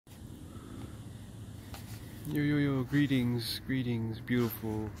Yo, greetings,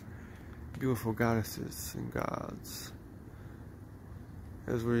 beautiful goddesses and gods.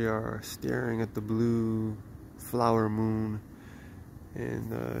 As we are staring at the blue flower moon,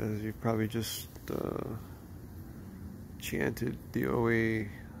 and as you probably just chanted the OA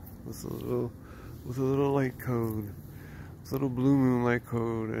with a little light code, a little blue moon light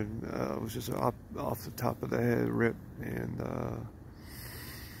code, and it was just off the top of the head rip, and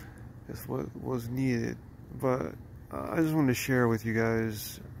that's what was needed. But I just wanted to share with you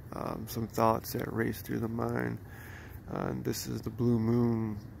guys some thoughts that race through the mind. And this is the blue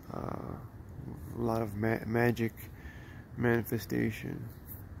moon, a lot of magic, manifestation,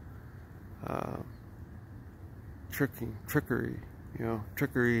 trickery,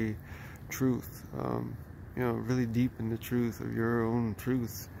 truth, really deep in the truth of your own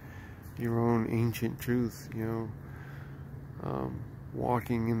truth, your own ancient truth,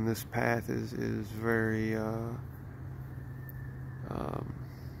 walking in this path is very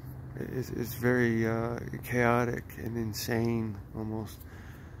it's very chaotic and insane almost,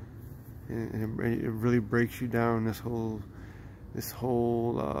 and it really breaks you down. This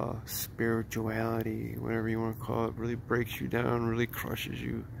whole spirituality, whatever you want to call it, really breaks you down, really crushes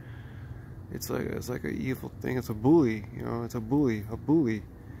you. It's like an evil thing. It's a bully, it's a bullying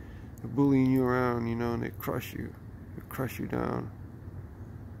you around, and it crush you down.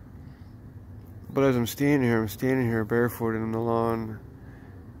 But as I'm standing here barefoot on the lawn,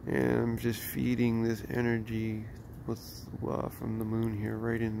 and I'm just feeding this energy from the moon here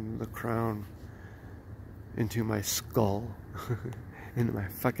right in the crown, into my skull, into my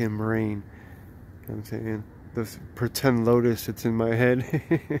fucking brain. You know what I'm saying? This pretend lotus that's in my head.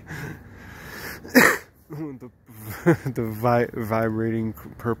 the vibrating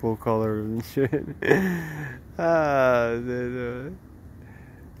purple color and shit.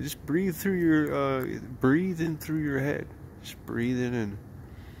 Just breathe through your, breathe in through your head. Just breathe it in.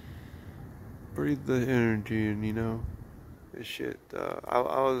 Breathe the energy in, this shit. I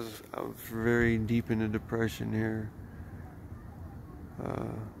was very deep into depression here.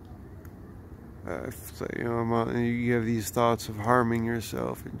 You have these thoughts of harming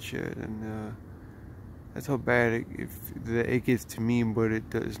yourself and shit, and that's how bad it gets to me. But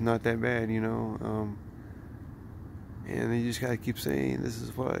it's not that bad, And you just gotta keep saying, this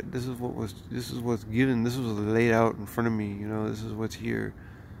is what's given, this was laid out in front of me, this is what's here,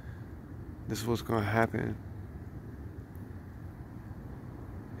 this is what's gonna happen.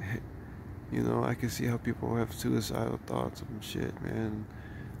 I can see how people have suicidal thoughts and shit, man.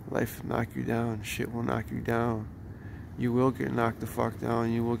 Life will knock you down, shit will knock you down. You will get knocked the fuck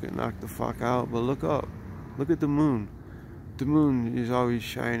down, you will get knocked the fuck out, but look up, look at the moon. The moon is always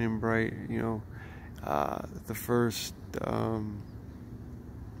shining bright, the first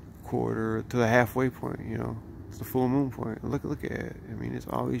quarter to the halfway point, it's the full moon point. Look at it. I mean, it's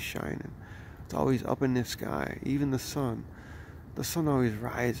always shining. It's always up in the sky. Even the sun always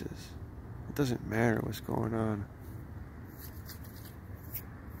rises. It doesn't matter what's going on.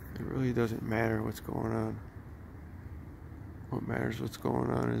 It really doesn't matter what's going on. What matters what's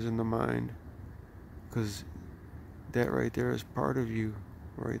going on is in the mind, because that right there is part of you.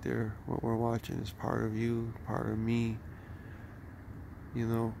 Right there, what we're watching is part of you, part of me,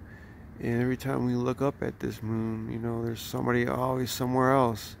 and every time we look up at this moon, there's somebody always somewhere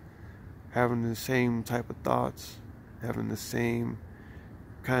else having the same type of thoughts, having the same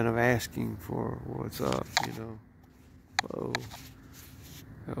kind of asking for what's up, Whoa,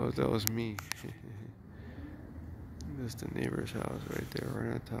 that was me. That's the neighbor's house right there,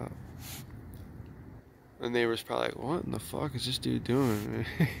 right on top. The neighbor's probably like, what in the fuck is this dude doing?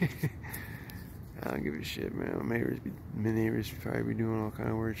 I don't give a shit, man. My neighbors probably be doing all kind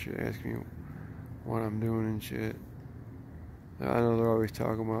of weird shit, asking me what I'm doing and shit. I know they're always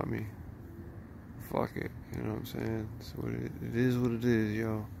talking about me. Fuck it, you know what I'm saying? So it is what it is,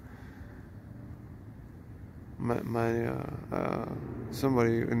 yo.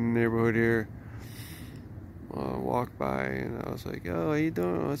 Somebody in the neighborhood here walked by, and I was like, "Oh, how you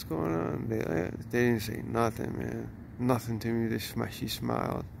doing? What's going on?" They didn't say nothing, man. Nothing to me. She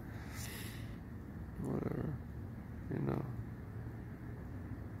smiled. Whatever,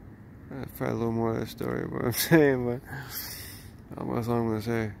 That's probably a little more of the story, what I'm saying, but that's all I'm gonna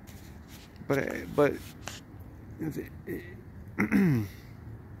say. But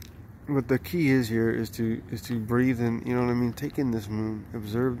what the key is here is to breathe in. You know what I mean? Take in this moon.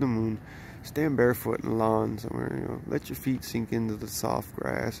 Observe the moon. Stand barefoot in the lawn somewhere, let your feet sink into the soft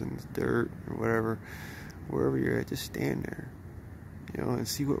grass and dirt or whatever, wherever you're at, just stand there, and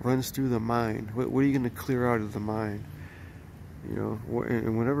see what runs through the mind. What are you going to clear out of the mind? And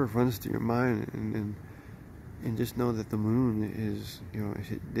whatever runs through your mind, and And just know that the moon is, you know,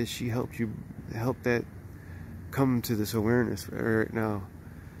 that she helped you, help that come to this awareness right now.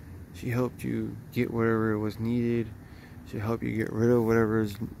 She helped you get whatever was needed. She helped you get rid of whatever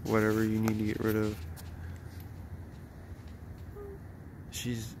you need to get rid of.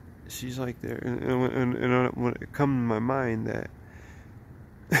 She's like there, and when it comes to my mind that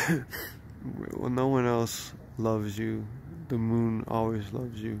when no one else loves you, the moon always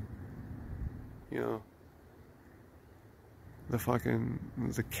loves you. You know,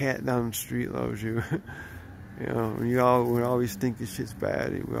 the cat down the street loves you. You know, we always think this shit's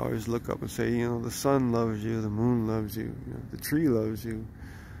bad. We always look up and say, you know, the sun loves you, the moon loves you, you know, the tree loves you.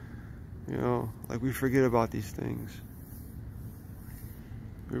 You know, like we forget about these things.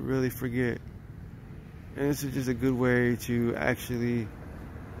 We really forget. And this is just a good way to actually,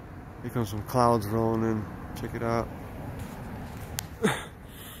 here comes some clouds rolling in. Check it out.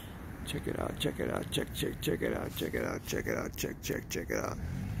 Check it out, check it out, check it out, check it out, check it out, check it out.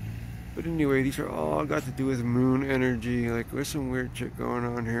 But anyway, these are all got to do with moon energy. Like, there's some weird shit going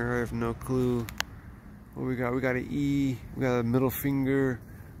on here. I have no clue what we got. We got an E, we got a middle finger,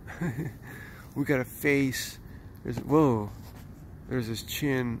 we got a face. Whoa, there's his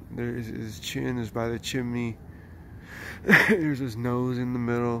chin. His chin is by the chimney. There's his nose in the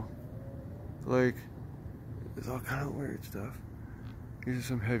middle. Like, there's all kind of weird stuff. These are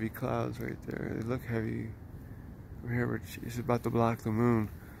some heavy clouds right there. They look heavy from here, but it's about to block the moon.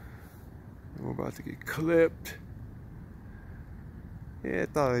 And we're about to get clipped. Yeah, I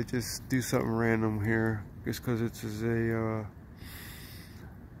thought I'd just do something random here, just because it's a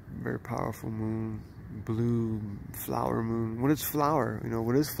very powerful moon, blue flower moon. What is flower? You know,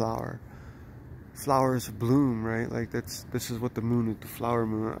 what is flower? Flowers bloom, right? Like this is what the moon is, the flower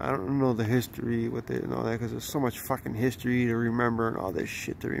moon. I don't know the history with it and all that, because there's so much fucking history to remember and all this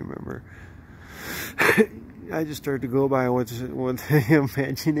shit to remember. I just started to go by what the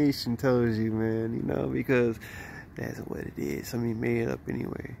imagination tells you, man, you know, because that's what it is. Somebody made it up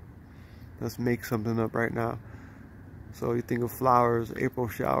anyway. Let's make something up right now. So you think of flowers, April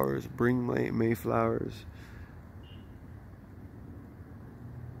showers, bring May flowers.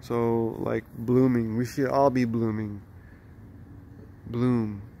 So, like, blooming. We should all be blooming.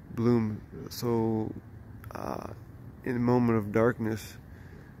 Bloom. So, in a moment of darkness,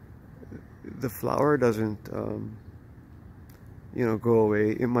 the flower doesn't, you know, go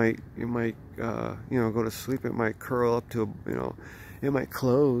away. It might, you know, go to sleep. It might curl up to, you know, it might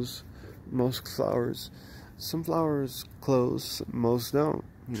close. Most flowers, some flowers close, most don't.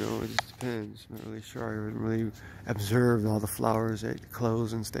 You know, it just depends. Not really sure. I haven't really observed all the flowers that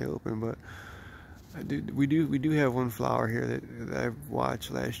close and stay open, but we do have one flower here that I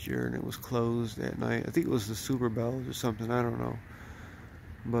watched last year, and it was closed at night. I think it was the super bells or something. I don't know,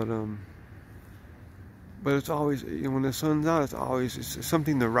 but it's always, you know, when the sun's out, it's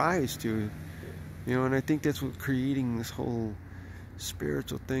something to rise to, you know. And I think that's what creating this whole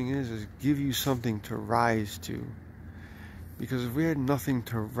spiritual thing is give you something to rise to. Because if we had nothing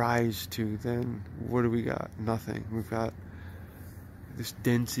to rise to, then what do we got? Nothing. We've got this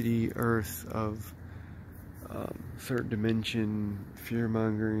density earth of third dimension,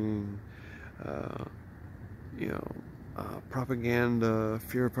 fear-mongering, you know, propaganda,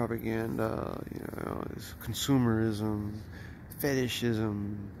 fear propaganda, you know, this consumerism,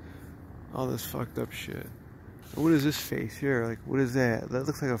 fetishism, all this fucked up shit. What is this face here? Like, what is that? That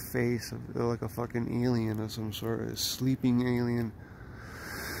looks like a face of like a fucking alien of some sort. A sleeping alien.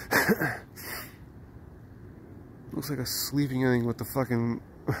 Looks like a sleeping alien with the fucking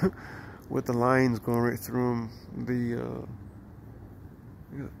with the lines going right through him. The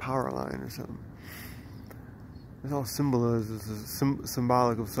power line or something. It's all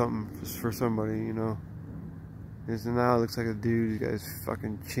symbolic of something for somebody, you know. Because now it looks like a dude. He's got his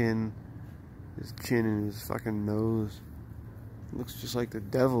fucking chin. His chin and his fucking nose. Looks just like the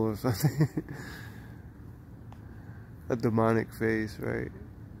devil or something. A demonic face, right?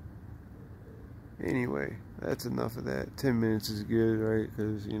 Anyway, that's enough of that. 10 minutes is good, right?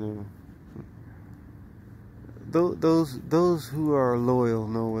 Because, you know, those who are loyal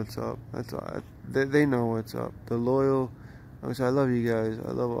know what's up. That's all. They know what's up. The loyal, I love you guys.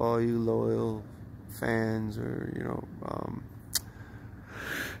 I love all you loyal fans, or, you know,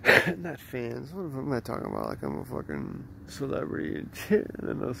 not fans. What am I talking about? Like I'm a fucking celebrity and shit.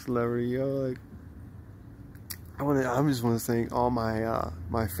 I'm no celebrity, yo. Like, I just want to thank all my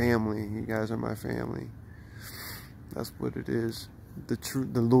my family. You guys are my family. That's what it is.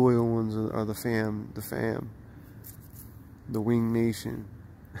 The loyal ones are the fam. The Wing Nation.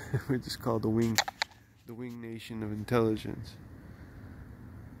 We're just called the Wing Nation of Intelligence.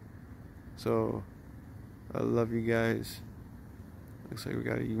 So, I love you guys. Looks like we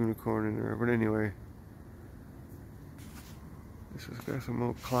got a unicorn in there, but anyway. This has got some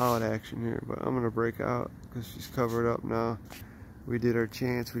little cloud action here, but I'm gonna break out because she's covered up now. We did our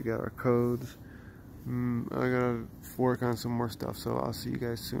chants, we got our codes. I gotta work on some more stuff, so I'll see you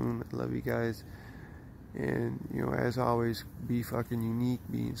guys soon. I love you guys. And, you know, as always, be fucking unique,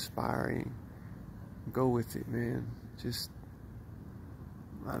 be inspiring. Go with it, man. Just,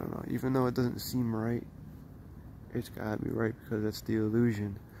 I don't know, even though it doesn't seem right, it's gotta be right because that's the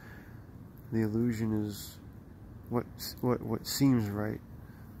illusion. The illusion is what seems right,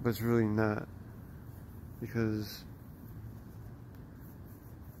 but it's really not. Because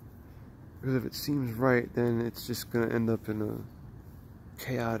if it seems right, then it's just gonna end up in a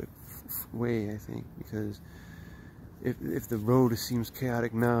chaotic way, I think. Because if the road seems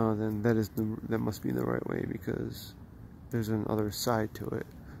chaotic now, then that must be the right way, because there's another side to it.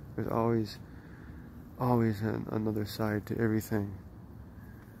 There's always another side to everything.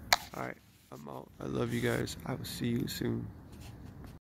 Alright, I'm out. I love you guys. I will see you soon.